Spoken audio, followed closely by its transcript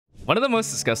One of the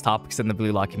most discussed topics in the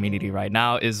Blue Lock community right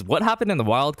now is what happened in the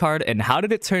wild card and how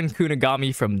did it turn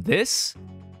Kunigami from this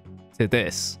to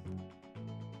this.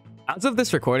 As of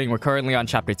this recording, we're currently on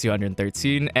chapter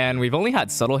 213, and we've only had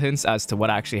subtle hints as to what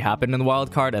actually happened in the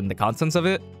wild card and the contents of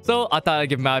it. So I thought I'd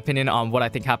give my opinion on what I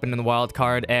think happened in the wild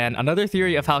card and another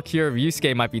theory of how Kira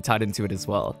Ryusei might be tied into it as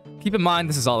well. Keep in mind,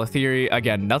 this is all a theory.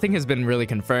 Again, nothing has been really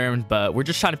confirmed, but we're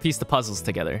just trying to piece the puzzles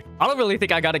together. I don't really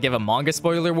think I gotta give a manga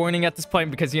spoiler warning at this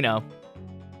point because, you know.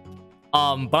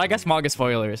 But I guess manga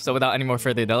spoilers. So without any more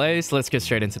further delays, let's get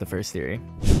straight into the first theory.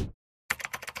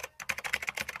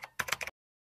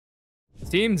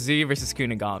 Team Z versus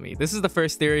Kunigami. This is the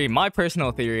first theory, my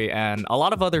personal theory, and a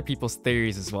lot of other people's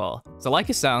theories as well. So like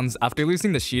it sounds, after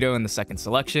losing the shidou in the second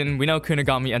selection, we know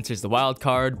Kunigami enters the wild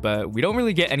card, but we don't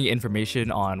really get any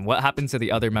information on what happened to the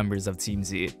other members of Team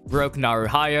Z. Broke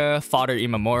Naruhaya, Fodder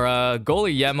Imamura,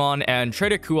 Goalie Yemon, and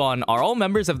Trader Kuon are all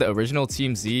members of the original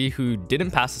Team Z who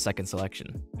didn't pass the second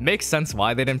selection. It makes sense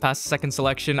why they didn't pass the second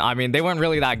selection. I mean, they weren't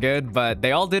really that good, but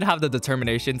they all did have the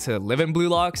determination to live in Blue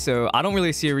Lock, so I don't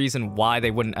really see a reason why they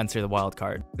wouldn't enter the wild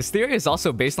card. This theory is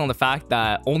also based on the fact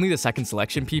that only the second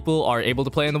selection people are able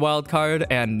to play in the wild card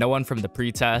and no one from the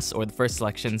pre-test or the first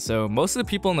selection, so most of the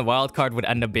people in the wild card would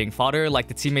end up being fodder, like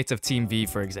the teammates of Team V,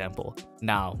 for example.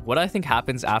 Now, what I think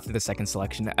happens after the second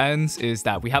selection ends is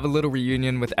that we have a little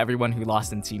reunion with everyone who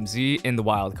lost in Team Z in the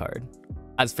wild card.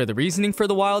 As for the reasoning for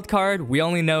the wild card, we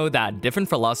only know that different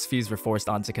philosophies were forced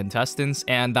onto contestants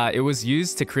and that it was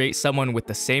used to create someone with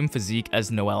the same physique as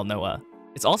Noah.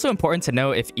 It's also important to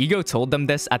know if Ego told them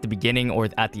this at the beginning or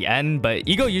at the end, but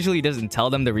Ego usually doesn't tell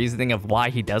them the reasoning of why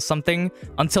he does something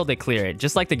until they clear it,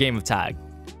 just like the game of tag.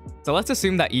 So let's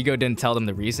assume that Ego didn't tell them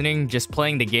the reasoning, just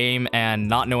playing the game and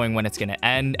not knowing when it's gonna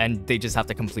end, and they just have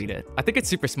to complete it. I think it's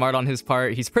super smart on his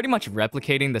part. He's pretty much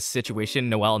replicating the situation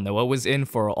Noah was in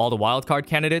for all the wildcard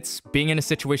candidates, being in a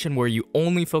situation where you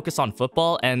only focus on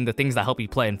football and the things that help you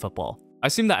play in football. I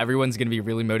assume that everyone's going to be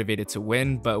really motivated to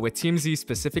win, but with Team Z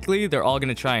specifically, they're all going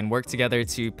to try and work together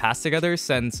to pass together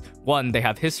since, one, they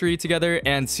have history together,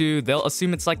 and two, they'll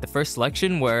assume it's like the first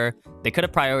selection where they could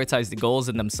have prioritized the goals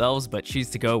in themselves but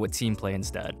choose to go with team play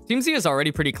instead. Team Z is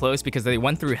already pretty close because they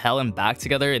went through hell and back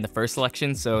together in the first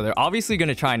selection, so they're obviously going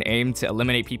to try and aim to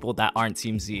eliminate people that aren't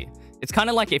Team Z. It's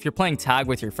kind of like if you're playing tag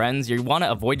with your friends, you want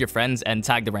to avoid your friends and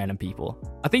tag the random people.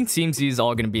 I think Team Z is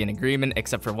all going to be in agreement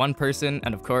except for one person,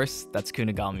 and of course, that's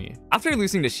Kunigami. After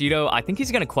losing to shidou, I think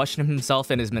he's going to question himself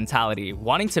and his mentality,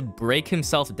 wanting to break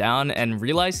himself down and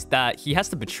realize that he has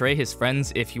to betray his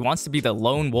friends if he wants to be the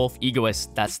lone wolf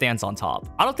egoist that stands on top.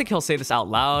 I don't think he'll say this out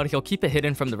loud, he'll keep it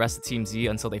hidden from the rest of Team Z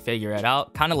until they figure it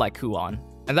out, kind of like Kuon.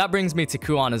 And that brings me to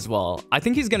Kuon as well. I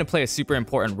think he's going to play a super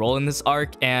important role in this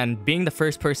arc and being the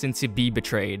first person to be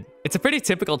betrayed. It's a pretty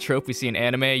typical trope we see in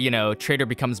anime, you know, traitor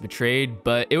becomes betrayed,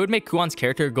 but it would make Kuon's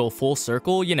character go full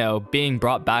circle, you know, being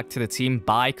brought back to the team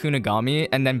by Kunigami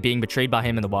and then being betrayed by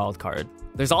him in the wild card.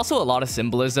 There's also a lot of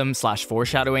symbolism /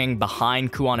 foreshadowing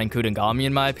behind Kuon and Kunigami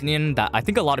in my opinion that I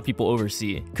think a lot of people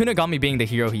oversee. Kunigami being the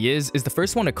hero he is the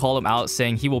first one to call him out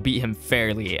saying he will beat him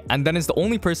fairly, and then is the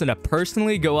only person to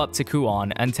personally go up to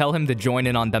Kuon and tell him to join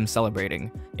in on them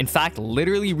celebrating. In fact,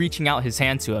 literally reaching out his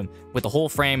hand to him with the whole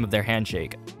frame of their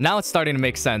handshake. Now it's starting to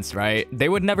make sense, right? They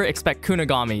would never expect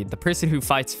Kunigami, the person who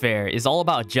fights fair, is all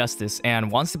about justice and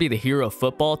wants to be the hero of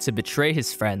football, to betray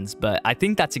his friends, but I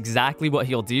think that's exactly what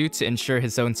he'll do to ensure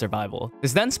his own survival.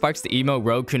 This then sparks the emo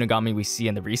rogue Kunigami we see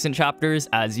in the recent chapters,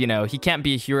 as you know, he can't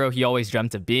be a hero he always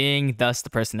dreamt of being, thus the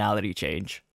personality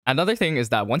change. Another thing is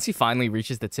that once he finally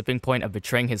reaches the tipping point of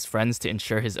betraying his friends to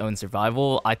ensure his own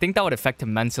survival, I think that would affect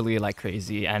him mentally like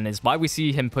crazy, and is why we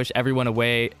see him push everyone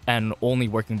away and only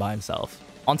working by himself.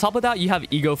 On top of that, you have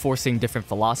Ego forcing different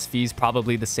philosophies,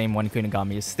 probably the same one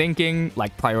Kunigami is thinking,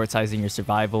 like prioritizing your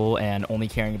survival and only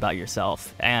caring about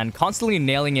yourself, and constantly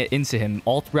nailing it into him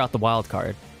all throughout the wild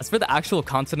card. As for the actual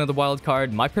content of the wild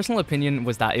card, my personal opinion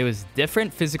was that it was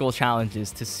different physical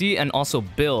challenges to see and also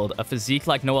build a physique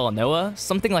like Noah,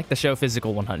 something like the show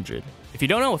Physical 100. If you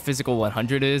don't know what Physical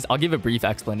 100 is, I'll give a brief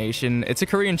explanation. It's a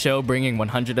Korean show bringing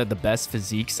 100 of the best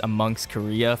physiques amongst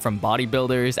Korea, from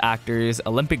bodybuilders, actors,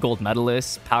 Olympic gold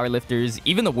medalists, powerlifters,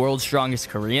 even the world's strongest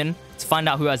Korean, to find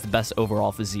out who has the best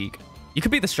overall physique. You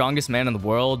could be the strongest man in the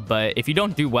world, but if you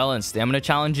don't do well in stamina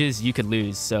challenges, you could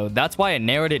lose, so that's why it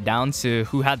narrowed it down to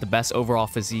who had the best overall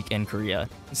physique in Korea.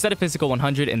 Instead of Physical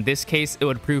 100, in this case, it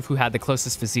would prove who had the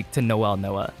closest physique to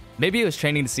Noah. Maybe it was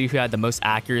training to see who had the most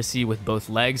accuracy with both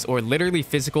legs, or literally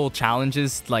physical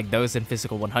challenges like those in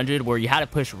Physical 100 where you had to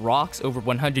push rocks over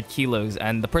 100 kilos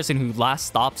and the person who last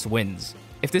stops wins.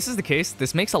 If this is the case,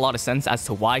 this makes a lot of sense as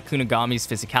to why Kunigami's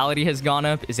physicality has gone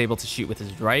up, is able to shoot with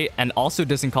his right, and also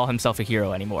doesn't call himself a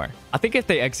hero anymore. I think if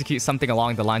they execute something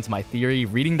along the lines of my theory,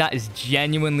 reading that is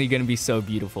genuinely going to be so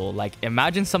beautiful. Like,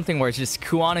 imagine something where it's just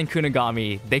Kuon and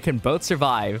Kunigami, they can both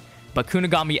survive, but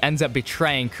Kunigami ends up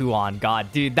betraying Kuon.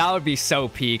 God, dude, that would be so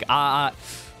peak.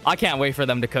 I can't wait for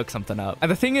them to cook something up. And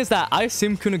the thing is that I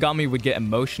assume Kunigami would get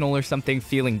emotional or something,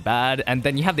 feeling bad, and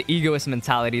then you have the egoist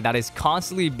mentality that is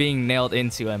constantly being nailed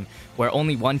into him, where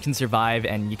only one can survive,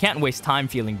 and you can't waste time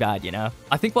feeling bad, you know?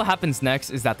 I think what happens next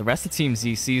is that the rest of Team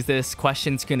Z sees this,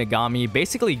 questions Kunigami,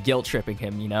 basically guilt-tripping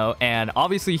him, you know? And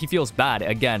obviously he feels bad.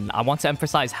 Again, I want to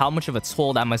emphasize how much of a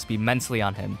toll that must be mentally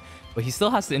on him, but he still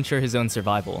has to ensure his own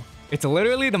survival. It's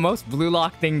literally the most blue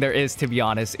lock thing there is, to be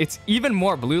honest. It's even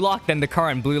more blue lock than the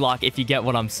current blue lock, if you get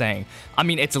what I'm saying. I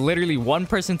mean, it's literally one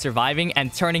person surviving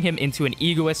and turning him into an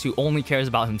egoist who only cares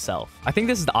about himself. I think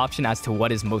this is the option as to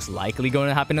what is most likely going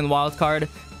to happen in the wild card.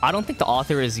 I don't think the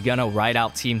author is gonna write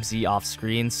out Team Z off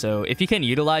screen, so if you can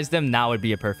utilize them, now would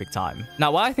be a perfect time.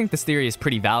 Now, why I think this theory is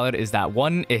pretty valid is that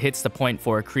 1, it hits the point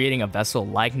for creating a vessel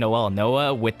like Noelle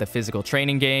Noah with the physical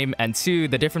training game, and 2,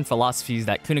 the different philosophies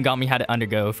that Kunigami had to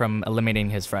undergo from eliminating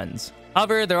his friends.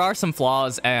 However, there are some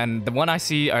flaws, and the one I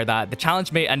see are that the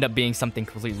challenge may end up being something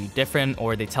completely different,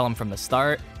 or they tell him from the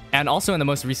start. And also in the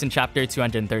most recent chapter,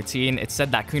 213, it said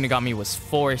that Kunigami was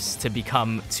forced to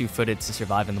become two-footed to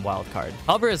survive in the wild card.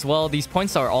 However, as well, these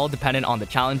points are all dependent on the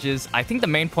challenges. I think the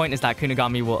main point is that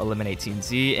Kunigami will eliminate Team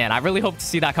Z, and I really hope to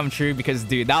see that come true because,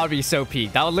 dude, that would be so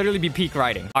peak. That would literally be peak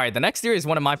writing. All right, the next theory is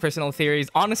one of my personal theories.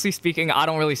 Honestly speaking, I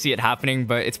don't really see it happening,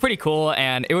 but it's pretty cool,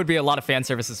 and it would be a lot of fan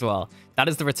service as well. That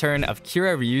is the return of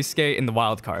Kira Ryusuke in the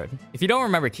wild card. If you don't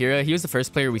remember Kira, he was the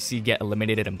first player we see get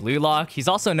eliminated in Blue Lock. He's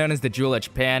also known as the Jewel of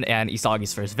Japan and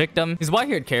Isagi's first victim. He's a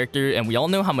white-haired character, and we all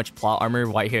know how much plot armor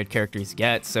white-haired characters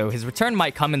get, so his return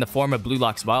might come in the form of Blue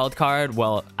Lock's wild card,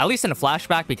 well, at least in a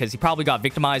flashback because he probably got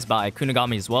victimized by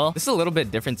Kunigami as well. This is a little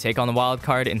bit different take on the wild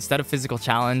card. Instead of physical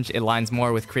challenge, it lines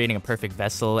more with creating a perfect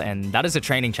vessel, and that is a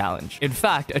training challenge. In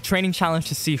fact, a training challenge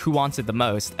to see who wants it the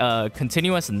most, a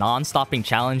continuous non-stopping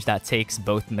challenge that takes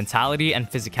both mentality and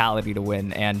physicality to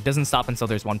win and doesn't stop until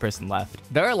there's one person left.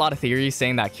 There are a lot of theories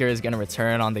saying that Kira is going to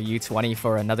return on the U20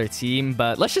 for another team,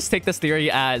 but let's just take this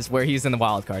theory as where he's in the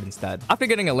wild card instead. After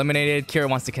getting eliminated, Kira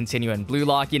wants to continue in Blue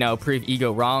Lock, you know, prove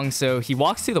ego wrong, so he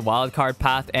walks through the wild card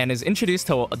path and is introduced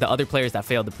to the other players that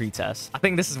failed the pretest. I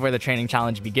think this is where the training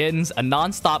challenge begins, a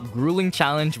non-stop grueling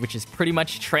challenge which is pretty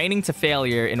much training to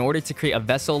failure in order to create a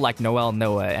vessel like Noelle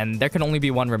Noah, and there can only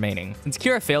be one remaining. Since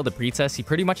Kira failed the pretest, he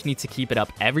pretty much needs to keep it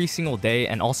up every single day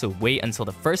and also wait until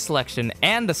the first selection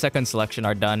and the second selection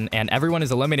are done and everyone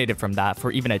is eliminated from that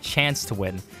for even a chance to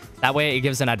win. That way, it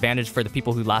gives an advantage for the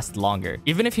people who last longer.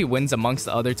 Even if he wins amongst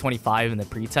the other 25 in the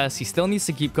pretest, he still needs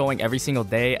to keep going every single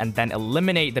day and then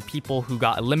eliminate the people who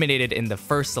got eliminated in the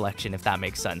first selection, if that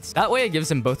makes sense. That way, it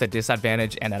gives him both a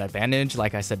disadvantage and an advantage.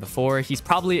 Like I said before, he's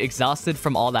probably exhausted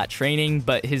from all that training,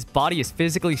 but his body is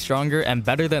physically stronger and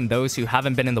better than those who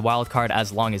haven't been in the wild card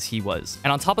as long as he was.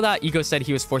 And on top of that, Ego said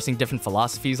he was forcing different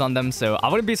philosophies on them, so I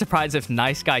wouldn't be surprised if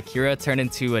nice guy Kira turned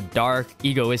into a dark,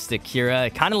 egoistic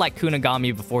Kira, kind of like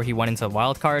Kunigami before he went into the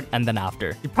wild card and then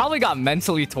after. He probably got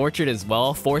mentally tortured as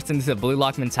well, forced into the Blue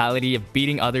Lock mentality of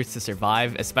beating others to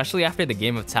survive, especially after the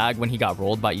game of tag when he got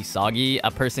rolled by Isagi,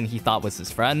 a person he thought was his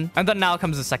friend. And then now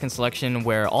comes the second selection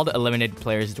where all the eliminated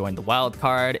players joined the wild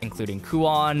card, including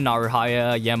Kuon,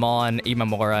 Naruhaya, Yemon,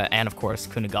 Imamura, and of course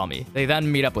Kunigami. They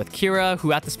then meet up with Kira,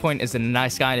 who at this point isn't a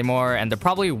nice guy anymore, and they're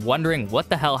probably wondering what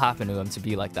the hell happened to him to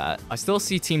be like that. I still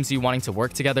see Team Z wanting to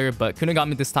work together, but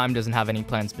Kunigami this time doesn't have any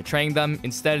plans betraying them,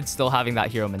 instead still having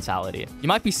that hero mentality. You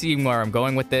might be seeing where I'm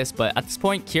going with this, but at this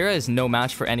point, Kira is no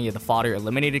match for any of the fodder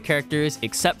eliminated characters,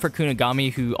 except for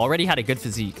Kunigami, who already had a good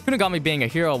physique. Kunigami, being a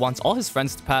hero, wants all his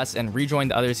friends to pass and rejoin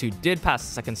the others who did pass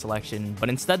the second selection, but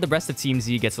instead the rest of Team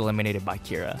Z gets eliminated by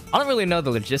Kira. I don't really know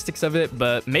the logistics of it,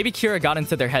 but maybe Kira got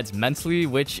into their heads mentally,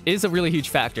 which is a really huge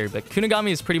factor, but Kunigami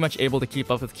is pretty much able to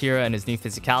keep up with Kira and his new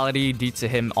physicality due to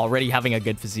him already having a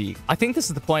good physique. I think this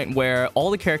is the point where all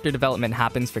the character development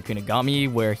happens for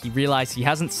Kunigami, where he realized he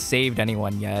hasn't saved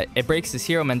anyone yet. It breaks his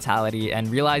hero mentality and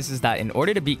realizes that in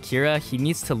order to beat Kira, he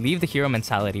needs to leave the hero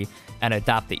mentality and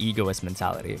adapt the egoist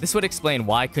mentality. This would explain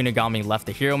why Kunigami left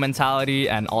the hero mentality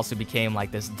and also became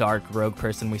like this dark rogue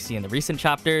person we see in the recent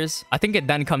chapters. I think it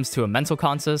then comes to a mental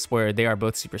contest where they are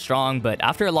both super strong, but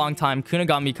after a long time,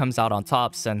 Kunigami comes out on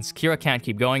top since Kira can't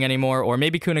keep going anymore, or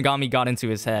maybe Kunigami got into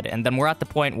his head, and then we're at the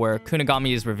point where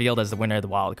Kunigami is revealed as the winner of the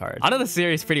wild card. I know the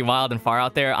series is pretty wild and far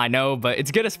out there, I know, but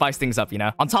it's good to spice things up, you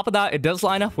know? On top of that, it does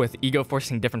line up with ego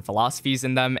forcing different philosophies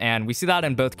in them, and we see that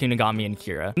in both Kunigami and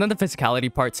Kira. And then the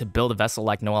physicality part to build a vessel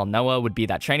like Noel Noah would be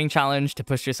that training challenge to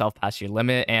push yourself past your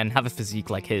limit and have a physique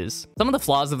like his. Some of the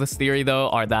flaws of this theory, though,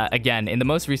 are that, again, in the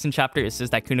most recent chapter, it says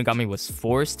that Kunigami was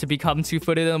forced to become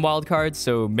two-footed in the wild card,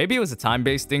 so maybe it was a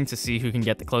time-based thing to see who can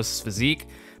get the closest physique,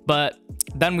 but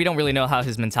then we don't really know how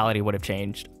his mentality would have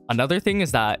changed. Another thing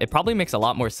is that it probably makes a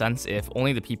lot more sense if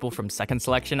only the people from second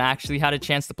selection actually had a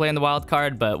chance to play in the wild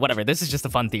card, but whatever, this is just a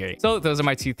fun theory. So those are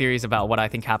my two theories about what I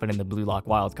think happened in the Blue Lock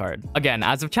wild card. Again,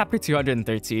 as of chapter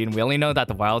 213, we only know that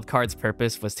the wild card's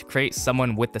purpose was to create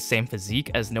someone with the same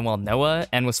physique as Noel Noah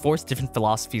and was forced different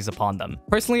philosophies upon them.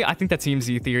 Personally, I think that Team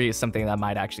Z theory is something that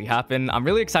might actually happen. I'm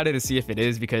really excited to see if it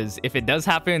is, because if it does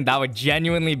happen, that would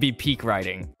genuinely be peak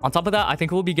writing. On top of that, I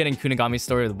think we'll be getting Kunigami's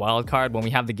story of the wild card when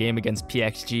we have the game against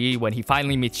PXG, when he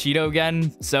finally meets Shidou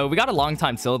again. So we got a long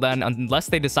time till then, unless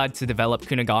they decide to develop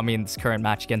Kunigami in this current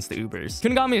match against the Ubers.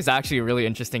 Kunigami is actually a really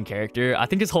interesting character. I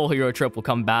think his whole hero trope will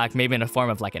come back, maybe in a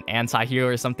form of like an anti-hero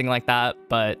or something like that,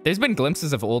 but there's been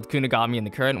glimpses of old Kunigami in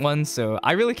the current one, so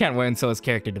I really can't wait until his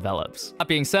character develops. That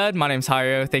being said, my name's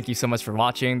Hario. Thank you so much for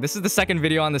watching. This is the second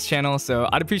video on this channel, so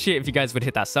I'd appreciate if you guys would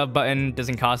hit that sub button. It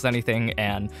doesn't cost anything,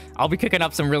 and I'll be cooking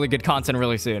up some really good content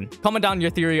really soon. Comment down your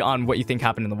theory on what you think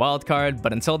happened in the wild card,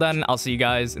 but until then, I'll see you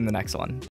guys in the next one.